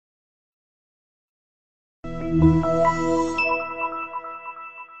We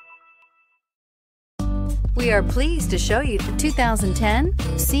are pleased to show you the 2010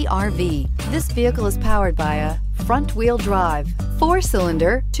 CR-V. This vehicle is powered by a front-wheel drive,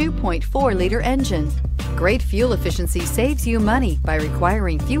 4-cylinder, 2.4-liter engine. Great fuel efficiency saves you money by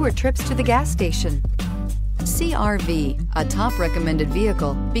requiring fewer trips to the gas station. CR-V, a top recommended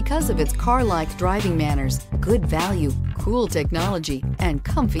vehicle because of its car-like driving manners, good value, cool technology, and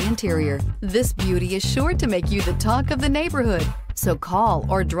comfy interior. This beauty is sure to make you the talk of the neighborhood. So call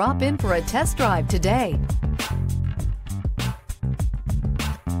or drop in for a test drive today.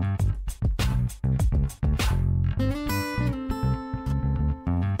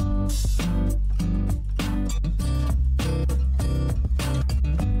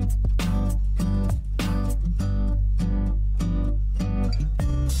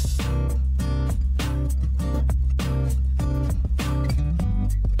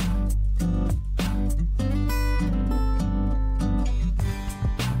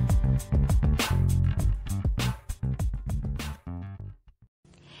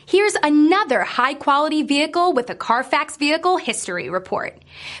 Here's another high-quality vehicle with a Carfax Vehicle History Report.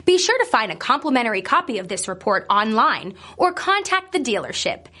 Be sure to find a complimentary copy of this report online or contact the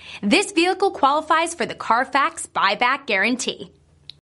dealership. This vehicle qualifies for the Carfax Buyback Guarantee.